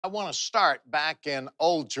I want to start back in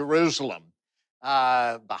Old Jerusalem.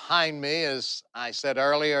 Behind me, as I said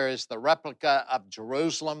earlier, is the replica of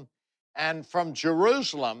Jerusalem. And from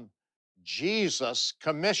Jerusalem, Jesus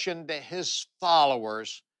commissioned his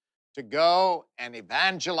followers to go and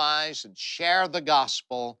evangelize and share the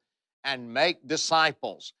gospel and make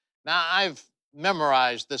disciples. Now, I've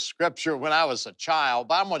memorized this scripture when I was a child,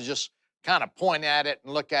 but I'm going to just kind of point at it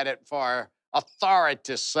and look at it for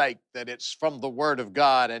authority's sake, that it's from the Word of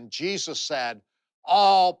God. And Jesus said,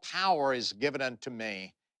 all power is given unto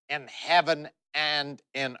me in heaven and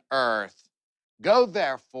in earth. Go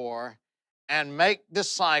therefore and make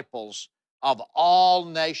disciples of all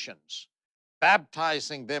nations,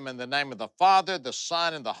 baptizing them in the name of the Father, the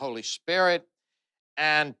Son, and the Holy Spirit,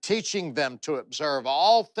 and teaching them to observe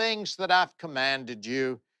all things that I've commanded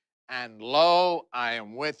you. And lo, I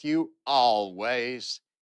am with you always,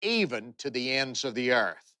 even to the ends of the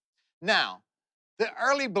earth. Now, the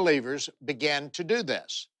early believers began to do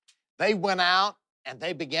this. They went out and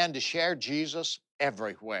they began to share Jesus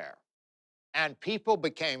everywhere. And people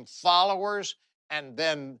became followers and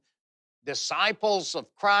then disciples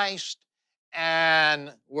of Christ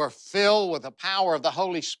and were filled with the power of the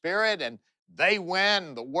Holy Spirit. And they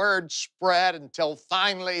went, the word spread until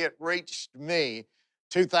finally it reached me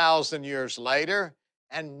 2,000 years later.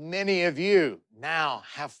 And many of you now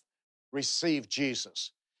have received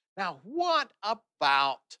Jesus. Now, what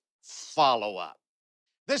about follow-up?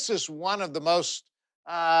 This is one of the most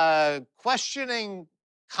questioning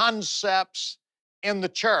concepts in the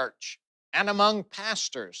church and among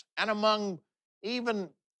pastors and among even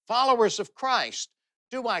followers of Christ.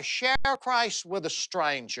 Do I share Christ with a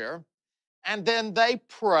stranger and then they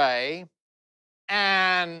pray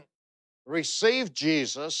and receive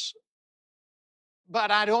Jesus,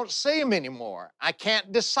 but I don't see him anymore? I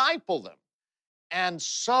can't disciple them. And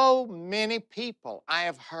so many people I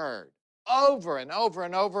have heard over and over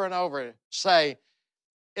and over and over say,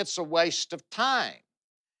 it's a waste of time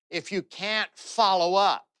if you can't follow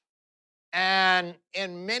up. And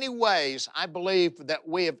in many ways, I believe that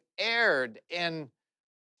we have erred in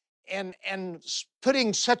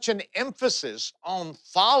putting such an emphasis on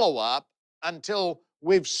follow-up until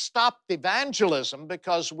we've stopped evangelism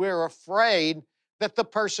because we're afraid that the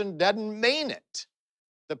person doesn't mean it.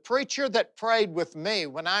 The preacher that prayed with me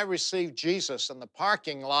when I received Jesus in the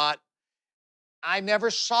parking lot, I never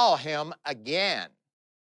saw him again,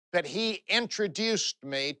 but he introduced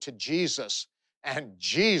me to Jesus, and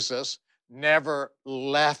Jesus never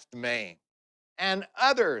left me. And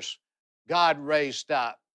others God raised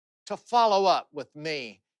up to follow up with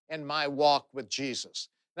me in my walk with Jesus.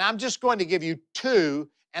 Now, I'm just going to give you two,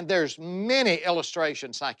 and there's many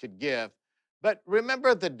illustrations I could give, but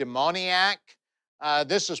remember the demoniac?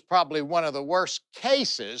 This is probably one of the worst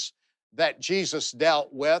cases that Jesus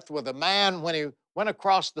dealt with a man when he went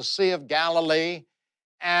across the Sea of Galilee,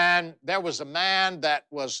 and there was a man that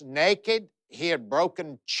was naked. He had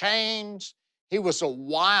broken chains. He was a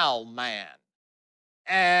wild man.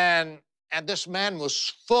 And this man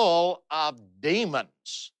was full of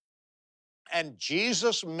demons. And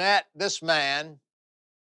Jesus met this man,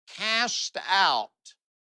 cast out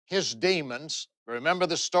his demons. Remember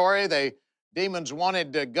the story? Demons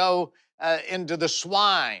wanted to go into the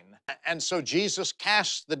swine. And so Jesus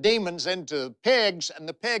cast the demons into pigs, and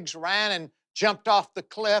the pigs ran and jumped off the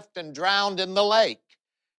cliff and drowned in the lake.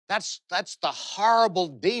 That's the horrible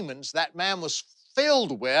demons that man was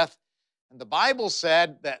filled with. And the Bible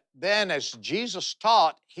said that then, as Jesus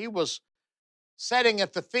taught, he was sitting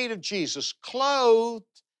at the feet of Jesus, clothed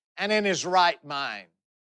and in his right mind.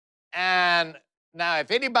 And now,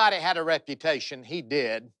 if anybody had a reputation, he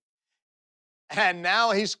did. And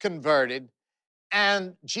now he's converted.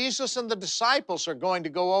 And Jesus and the disciples are going to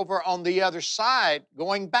go over on the other side,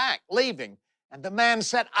 going back, leaving. And the man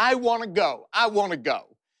said, I want to go. I want to go.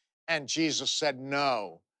 And Jesus said,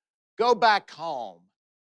 no, go back home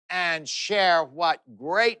and share what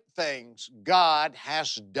great things God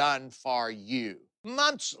has done for you.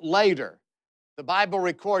 Months later, the Bible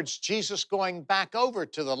records Jesus going back over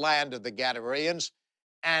to the land of the Gadareans,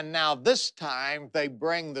 and now this time they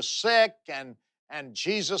bring the sick and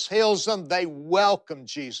Jesus heals them. They welcome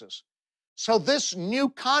Jesus. So this new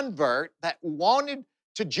convert that wanted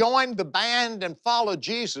to join the band and follow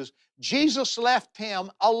Jesus, Jesus left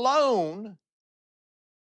him alone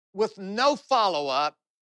with no follow-up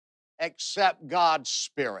except God's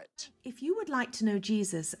Spirit. If you would like to know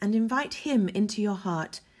Jesus and invite him into your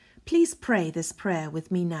heart, please pray this prayer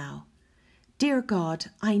with me now. Dear God,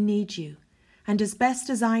 I need you, and as best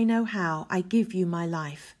as I know how, I give you my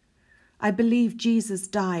life. I believe Jesus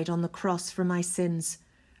died on the cross for my sins,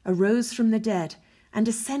 arose from the dead, and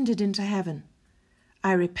ascended into heaven.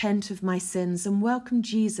 I repent of my sins and welcome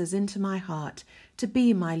Jesus into my heart to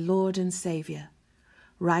be my Lord and Saviour.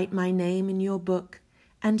 Write my name in your book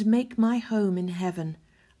and make my home in heaven.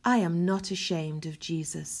 I am not ashamed of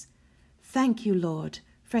Jesus. Thank you, Lord,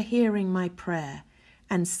 for hearing my prayer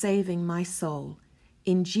and saving my soul.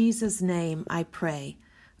 In Jesus' name I pray.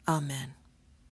 Amen.